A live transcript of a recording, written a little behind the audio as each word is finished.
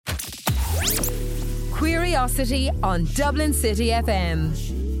Curiosity on Dublin City FM.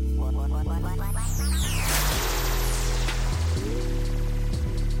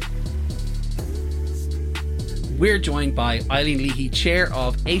 We're joined by Eileen Leahy, Chair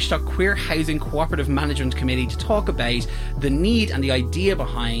of Aisteach Queer Housing Co-Operative Management Committee, to talk about the need and the idea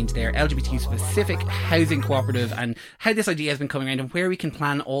behind their LGBT-specific housing cooperative and how this idea has been coming around and where we can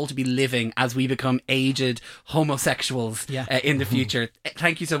plan all to be living as we become aged homosexuals in the future.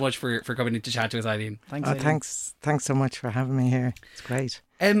 Thank you so much for coming in to chat to us, Eileen. Thanks, Eileen. Thanks so much for having me here. It's great.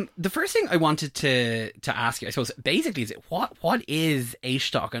 The first thing I wanted to ask you, I suppose, basically, is what is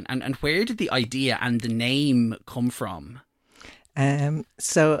Aisteach and where did the idea and the name come from? A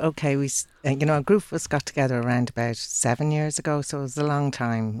group of us got together around about 7 years ago, so it was a long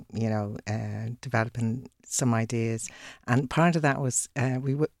time, developing some ideas. And part of that was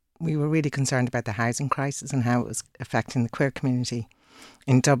we were really concerned about the housing crisis and how it was affecting the queer community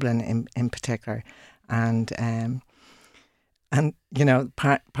in Dublin in particular. And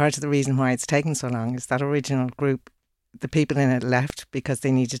part of the reason why it's taken so long is that original group, the people in it left because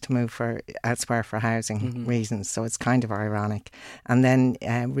they needed to move elsewhere for housing reasons. So it's kind of ironic. And then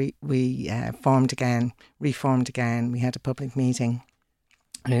we reformed again. We had a public meeting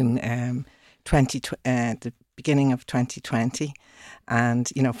in the beginning of 2020, and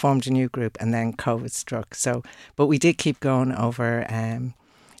formed a new group. And then COVID struck. But we did keep going over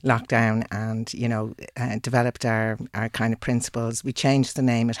lockdown and developed our kind of principles. We changed the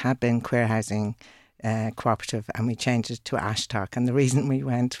name. It had been Queer Housing Cooperative, and we changed it to Aisteach. And the reason we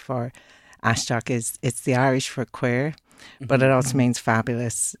went for Aisteach is it's the Irish for queer, but it also means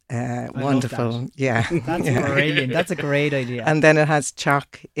fabulous, wonderful. Yeah, that's brilliant. That's a great idea. And then it has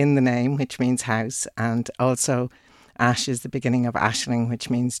Teach in the name, which means house, and also Ash is the beginning of Ashling, which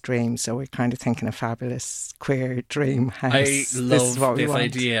means dream. So we're kind of thinking a fabulous queer dream house. I love this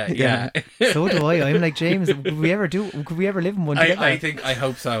idea. Yeah. So do I. I'm like James. Could we ever live in one together? I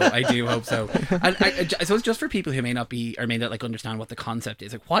hope so. I do hope so. And I suppose just for people who may not understand what the concept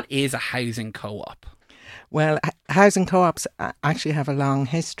is, like, what is a housing co-op? Well, housing co-ops actually have a long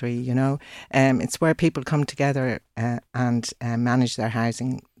history. It's where people come together and manage their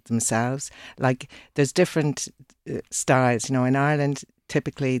housing themselves. Like, there's different styles. In Ireland,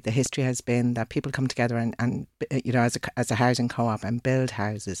 typically the history has been that people come together and as a housing co-op and build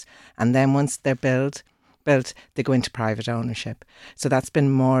houses, and then once they're built, they go into private ownership. So that's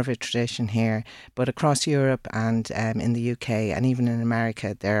been more of a tradition here. But across Europe and in the UK and even in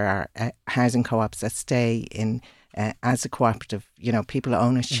America, there are housing co-ops that stay in as a cooperative. People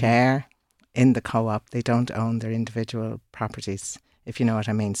own a share in the co-op. They don't own their individual properties, if you know what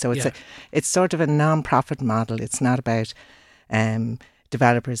I mean. So it's sort of a non-profit model. It's not about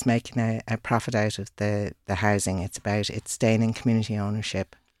developers making a profit out of the housing. It's about it staying in community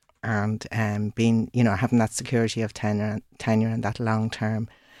ownership and being, having that security of tenure and that long-term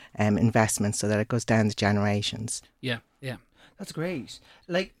investment, so that it goes down the generations. Yeah. That's great.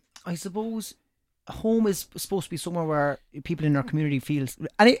 Like, I suppose home is supposed to be somewhere where people in our community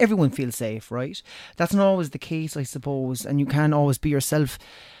and everyone feels safe, right? That's not always the case, I suppose, and you can't always be yourself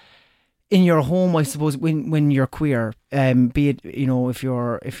in your home, I suppose, when you're queer, be it, if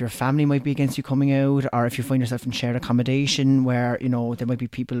your family might be against you coming out, or if you find yourself in shared accommodation where, there might be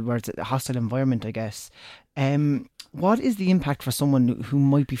people where it's a hostile environment, I guess. What is the impact for someone who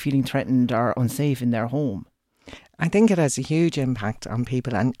might be feeling threatened or unsafe in their home? I think it has a huge impact on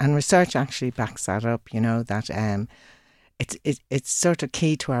people, and research actually backs that up, that it's sort of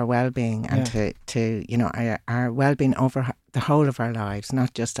key to our well-being and to our well-being over the whole of our lives,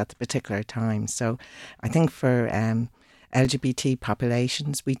 not just at the particular time. So I think for LGBT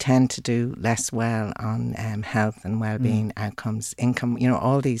populations, we tend to do less well on health and well-being outcomes, income,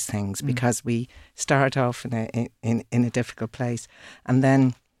 all these things, because we start off in a difficult place. And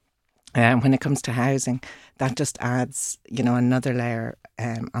then when it comes to housing, that just adds, another layer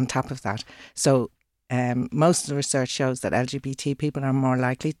on top of that. So most of the research shows that LGBT people are more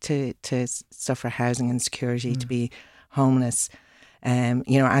likely to suffer housing insecurity, to be homeless.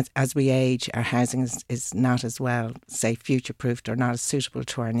 As we age, our housing is not as well, say, future-proofed or not as suitable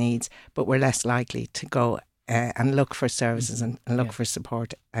to our needs, but we're less likely to go and look for services and look for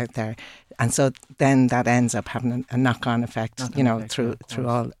support out there. And so then that ends up having a knock-on effect, through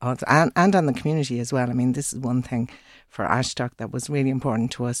all and on the community as well. I mean, this is one thing for Aisteach that was really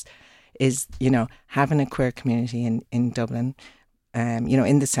important to us, is, having a queer community in Dublin,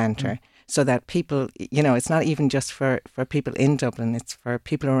 in the centre, so that people, it's not even just for people in Dublin, it's for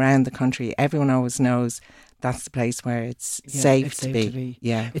people around the country. Everyone always knows that's the place where it's safe to be.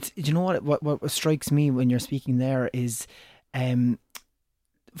 Yeah. It's, what strikes me when you're speaking there is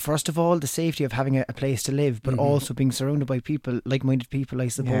first of all, the safety of having a place to live, but also being surrounded by people, like-minded people, I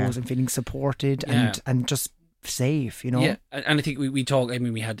suppose, and feeling supported and just safe, you know. Yeah, and I think we talk. I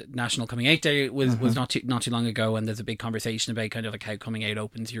mean, we had National Coming Out Day was not too long ago, and there's a big conversation about kind of like how coming out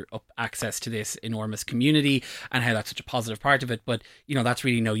opens your up access to this enormous community and how that's such a positive part of it. But you know, that's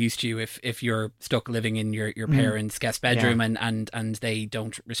really no use to you if you're stuck living in your parents' guest bedroom and they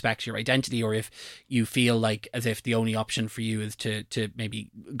don't respect your identity, or if you feel like as if the only option for you is to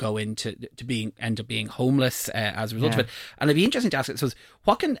maybe go into end up being homeless as a result of it. And it'd be interesting to ask. So,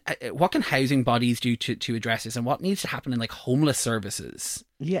 what can housing bodies do to address this, and what needs to happen in like homeless services?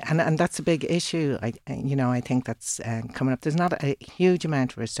 Yeah, and that's a big issue. I think that's coming up. There's not a huge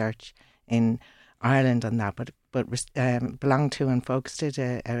amount of research in Ireland on that, but Belong to and Folks did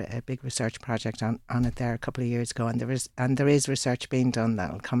a big research project on it there a couple of years ago, and there is research being done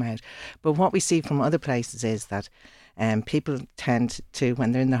that will come out. But what we see from other places is that people tend to,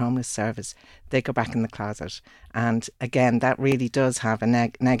 when they're in the homeless service, they go back in the closet, and again, that really does have a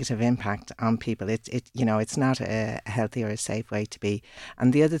negative impact on people. It's not a healthy or a safe way to be.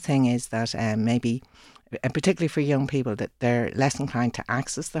 And the other thing is that maybe, and particularly for young people, that they're less inclined to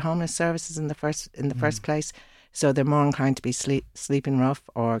access the homeless services in the first place. So they're more inclined to be sleeping rough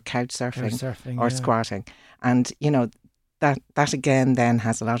or couch surfing or squatting, and that again then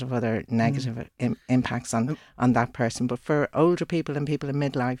has a lot of other negative impacts on that person. But for older people and people in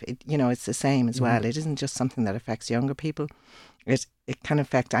midlife, it's the same as well. It isn't just something that affects younger people. It can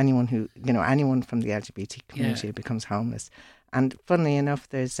affect anyone anyone from the LGBT community who becomes homeless. And funnily enough,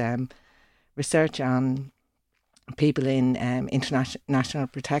 there's research on people in international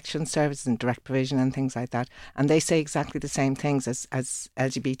protection services and direct provision and things like that, and they say exactly the same things as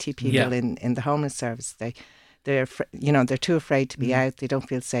LGBT people in the homeless service. They're too afraid to be out. They don't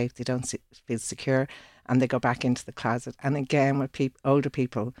feel safe. They don't feel secure, and they go back into the closet. And again, with older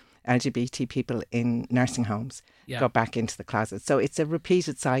people, LGBT people in nursing homes, go back into the closet. So it's a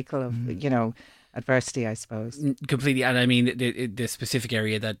repeated cycle of adversity, I suppose. Completely. And I mean, the specific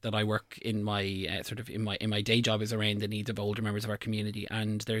area that I work in, my in my day job, is around the needs of older members of our community.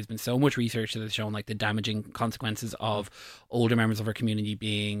 And there's been so much research that has shown like the damaging consequences of older members of our community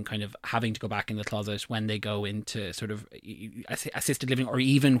being kind of having to go back in the closet when they go into sort of assisted living, or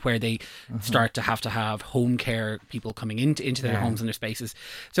even where they start to have home care people coming into their homes and their spaces.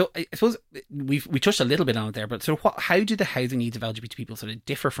 So I suppose we touched a little bit on it there, but so how do the housing needs of LGBT people sort of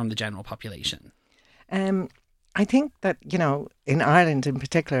differ from the general population? I think that, in Ireland in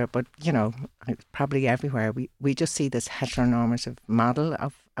particular, but, probably everywhere, we just see this heteronormative model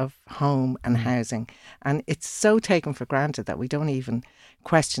of home and housing. And it's so taken for granted that we don't even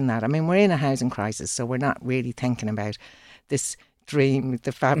question that. I mean, we're in a housing crisis, so we're not really thinking about this dream,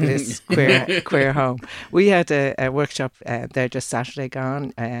 the fabulous queer home. We had a workshop there just Saturday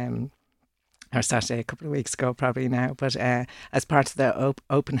gone, or Saturday a couple of weeks ago probably now, but as part of the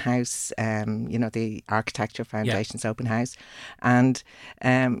open house, the Architecture Foundation's open house, and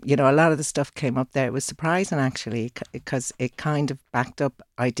a lot of the stuff came up there. It was surprising actually, because it kind of backed up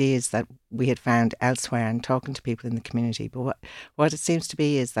ideas that we had found elsewhere and talking to people in the community. But what it seems to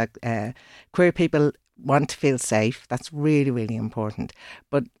be is that queer people want to feel safe. That's really, really important,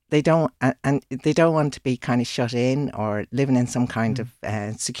 but they don't want to be kind of shut in or living in some kind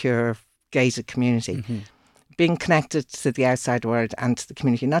of secure gated community, being connected to the outside world and to the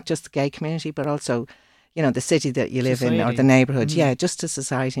community, not just the gay community, but also, the city that you live in or the neighbourhood. Yeah, just to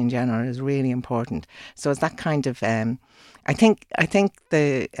society in general is really important. So it's that kind of, I think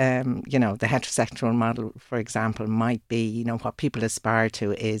the, the heterosexual model, for example, might be, what people aspire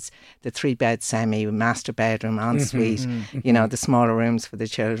to is the 3-bed semi, master bedroom, ensuite, the smaller rooms for the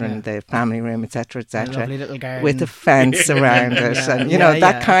children, the family room, etc., with a fence around it, and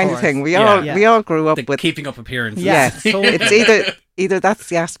that kind of thing. We all grew up with keeping up appearances. Yes, it's either that's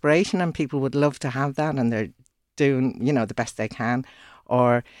the aspiration and people would love to have that and they're doing the best they can,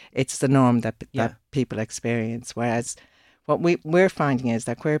 or it's the norm that people experience. Whereas what we're finding is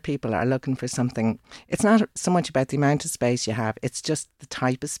that queer people are looking for something. It's not so much about the amount of space you have, it's just the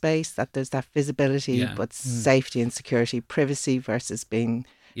type of space, that there's that visibility, but safety and security, privacy versus being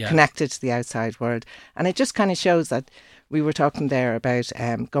connected to the outside world. And it just kind of shows that we were talking there about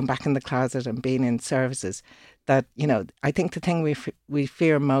going back in the closet and being in services, that, I think the thing we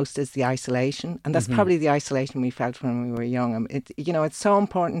fear most is the isolation. And that's probably the isolation we felt when we were young. It's so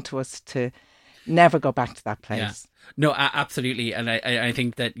important to us to never go back to that place. No, absolutely, and I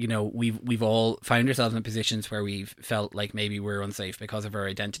think that, you know, we've all found ourselves in positions where we've felt like maybe we're unsafe because of our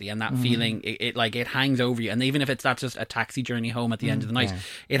identity, and that feeling it hangs over you, and even if it's not just a taxi journey home at the end of the night,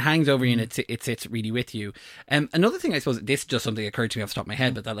 it hangs over you and it sits really with you. Another thing, I suppose, this is just something that occurred to me off the top of my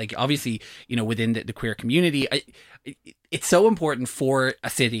head, but that, like, obviously, you know, within the queer community, it's so important for a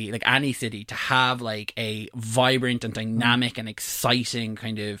city, like any city, to have like a vibrant and dynamic and exciting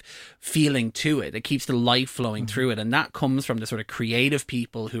kind of feeling to it. It keeps the life flowing through it, and that comes from the sort of creative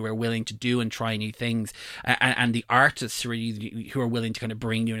people who are willing to do and try new things, and the artists really who are willing to kind of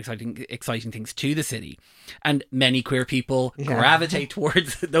bring new and exciting things to the city. And many queer people gravitate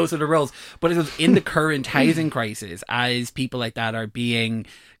towards those sort of roles. But it was in the current housing crisis, as people like that are being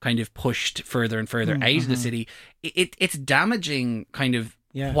kind of pushed further and further out of the city, it's damaging kind of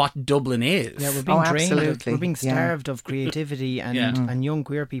what Dublin is. Yeah, we're being drained. Absolutely. We're being starved of creativity and young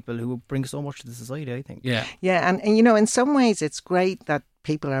queer people who bring so much to the society, I think. Yeah, and you know, in some ways it's great that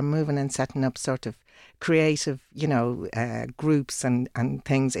people are moving and setting up sort of creative, you know, groups and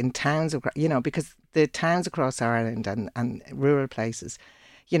things in towns, you know, because the towns across Ireland and rural places,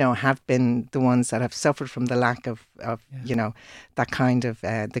 you know, have been the ones that have suffered from the lack of you know, that kind of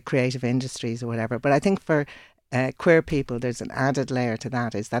the creative industries or whatever. But I think for queer people, there's an added layer to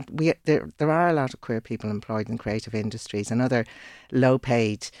that, is that there are a lot of queer people employed in creative industries and other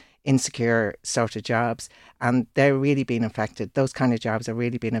low-paid, insecure sort of jobs, and they're really being affected. Those kind of jobs are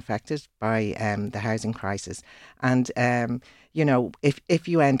really being affected by the housing crisis. And you know, if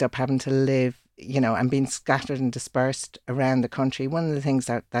you end up having to live, you know, and being scattered and dispersed around the country, one of the things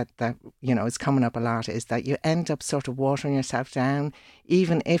that you know is coming up a lot is that you end up sort of watering yourself down,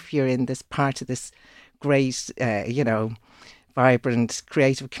 even if you're in this part of this great, you know, vibrant,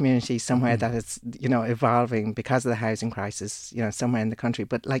 creative community somewhere that is, you know, evolving because of the housing crisis, you know, somewhere in the country.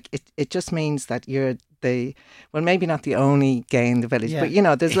 But like it just means that you're maybe not the only gay in the village, but you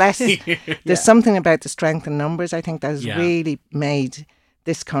know, there's less. There's something about the strength in numbers, I think, that has really made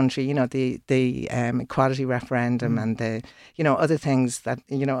this country, you know, the equality referendum and the, you know, other things that,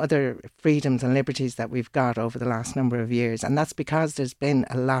 you know, other freedoms and liberties that we've got over the last number of years. And that's because there's been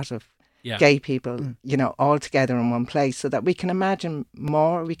a lot of gay people, you know, all together in one place, so that we can imagine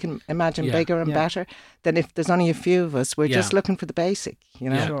more, we can imagine bigger and better than if there's only a few of us. We're just looking for the basic, you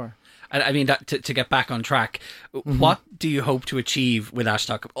know. Sure. I mean, that, to get back on track, what do you hope to achieve with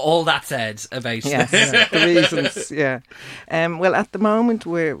Aisteach? All that said about the reasons, well, at the moment,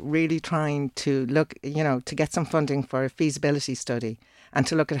 we're really trying to look, you know, to get some funding for a feasibility study and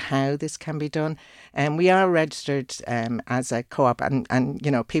to look at how this can be done. And we are registered as a co-op, and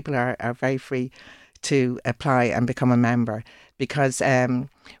you know, people are very free to apply and become a member, because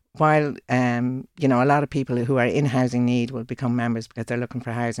while you know, a lot of people who are in housing need will become members because they're looking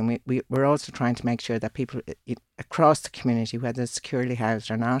for housing, we're also trying to make sure that people across the community, whether securely housed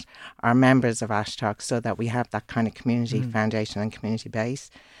or not, are members of Aisteach, so that we have that kind of community foundation and community base.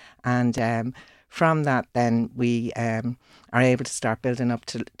 And from that, then we are able to start building up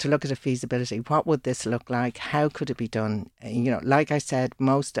to look at a feasibility. What would this look like? How could it be done? You know, like I said,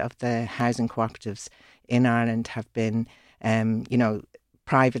 most of the housing cooperatives in Ireland have been, you know,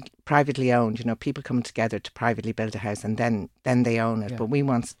 privately owned. You know, people come together to privately build a house and then they own it. But we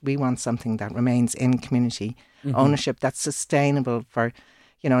want something that remains in community ownership, that's sustainable for,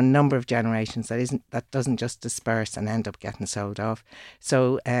 you know, a number of generations, that doesn't just disperse and end up getting sold off.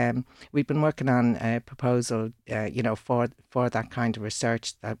 So we've been working on a proposal, you know, for that kind of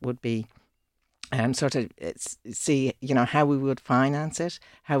research that would be sort of see, you know, how we would finance it,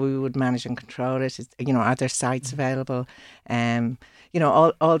 how we would manage and control it. You know, are there sites available? You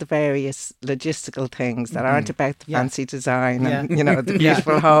know, all the various logistical things that aren't about the fancy design and, you know, the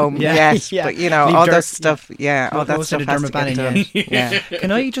beautiful home. But, you know, all that stuff. All that stuff has to get done.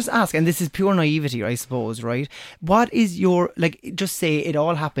 Can I just ask, and this is pure naivety, I suppose, right? What is your, like, just say it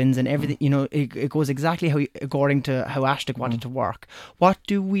all happens and everything, you know, it goes exactly according to how Aisteach wanted to work. What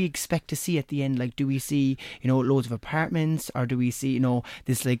do we expect to see at the end? Like, do we see, you know, loads of apartments, or do we see, you know,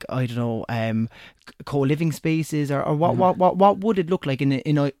 this, like, I don't know, co-living spaces, or what would it look like in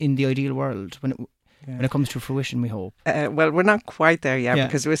the ideal world when it comes to fruition, we hope? Well, we're not quite there yet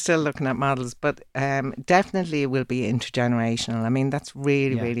because we're still looking at models, but definitely it will be intergenerational. I mean, that's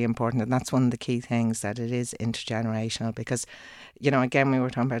really, really important, and that's one of the key things, that it is intergenerational, because, you know, again, we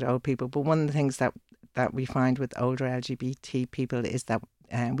were talking about old people, but one of the things that we find with older LGBT people is that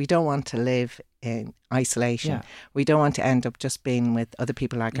we don't want to live in isolation. We don't want to end up just being with other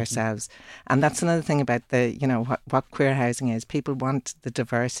people like ourselves. And that's another thing about the, you know, what queer housing is. People want the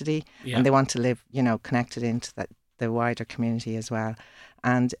diversity and they want to live, you know, connected into the wider community as well.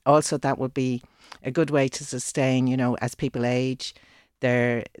 And also that would be a good way to sustain, you know, as people age,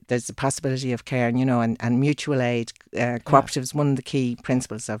 there's the possibility of care, you know, and mutual aid. Cooperatives, one of the key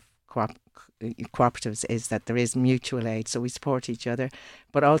principles of cooperatives is that there is mutual aid, so we support each other,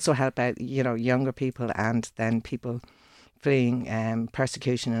 but also help out, you know, younger people and then people fleeing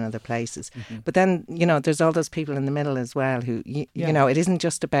persecution in other places. But then, you know, there's all those people in the middle as well who, you know, it isn't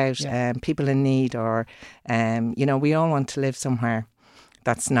just about people in need or, you know, we all want to live somewhere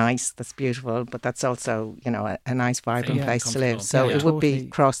that's nice, that's beautiful, but that's also, you know, a nice, vibrant place to live. So it would be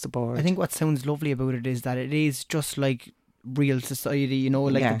across the board. I think what sounds lovely about it is that it is just like real society, you know,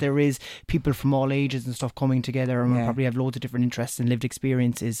 like that there is people from all ages and stuff coming together, and we'll probably have loads of different interests and lived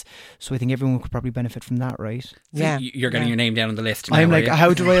experiences, so I think everyone could probably benefit from that, right? So you're getting your name down on the list now, I'm like,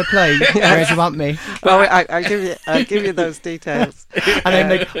 how do I apply? Where do you want me? Well, I'll give you those details. And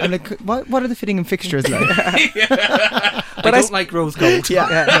I'm like what are the fitting and fixtures like? But I don't like rose gold.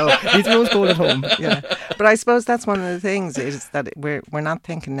 No, it's rose gold at home. But I suppose that's one of the things, is that we're not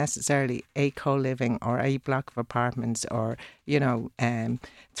thinking necessarily a co-living or a block of apartments or, you know,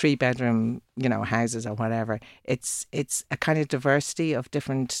 3-bedroom, you know, houses or whatever. It's a kind of diversity of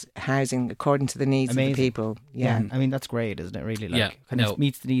different housing according to the needs of the people. I mean, that's great, isn't it? Really, like, kind of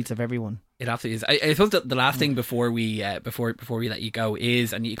meets the needs of everyone. It absolutely is. I suppose that the last thing before we let you go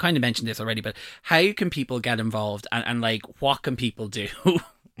is, and you kind of mentioned this already, but how can people get involved and like what can people do?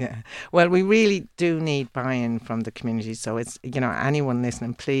 Yeah, well, we really do need buy-in from the community. So it's, you know, anyone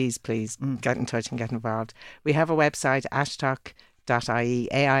listening, please get in touch and get involved. We have a website, aisteach.ie,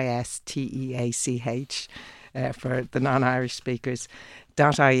 AISTEACH, for the non-Irish speakers,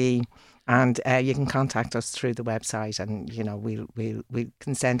 .ie. And you can contact us through the website, and, you know, we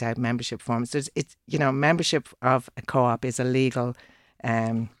can send out membership forms. It's you know, membership of a co-op is a legal,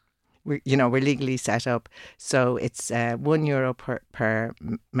 we're legally set up, so it's €1 per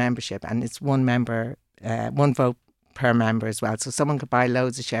membership, and it's one vote per member as well. So someone could buy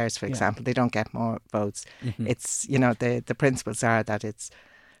loads of shares, for example, they don't get more votes. It's, you know, the principles are that it's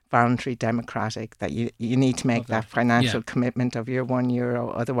voluntary, democratic, that you need to make that financial commitment of your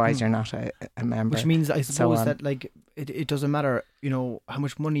 €1, otherwise you're not a member. Which means, I suppose, that like it doesn't matter, you know, how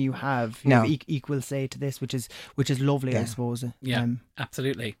much money you have. You have equal say to this, which is lovely, I suppose.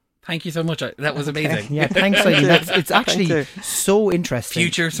 Absolutely. Thank you so much. That was amazing. Yeah, thanks, Eileen. It's actually so interesting.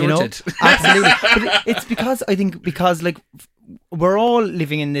 Future sorted. You know? Absolutely. But it's because like we're all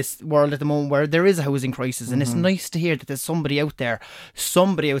living in this world at the moment where there is a housing crisis, and it's nice to hear that there's somebody out there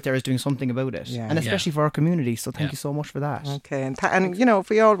is doing something about it, and especially for our community. So thank you so much for that. Okay, and you know,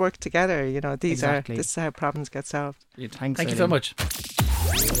 if we all work together, you know, this is how problems get solved. Thank you so much.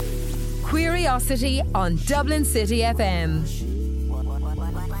 Curiosity on Dublin City FM.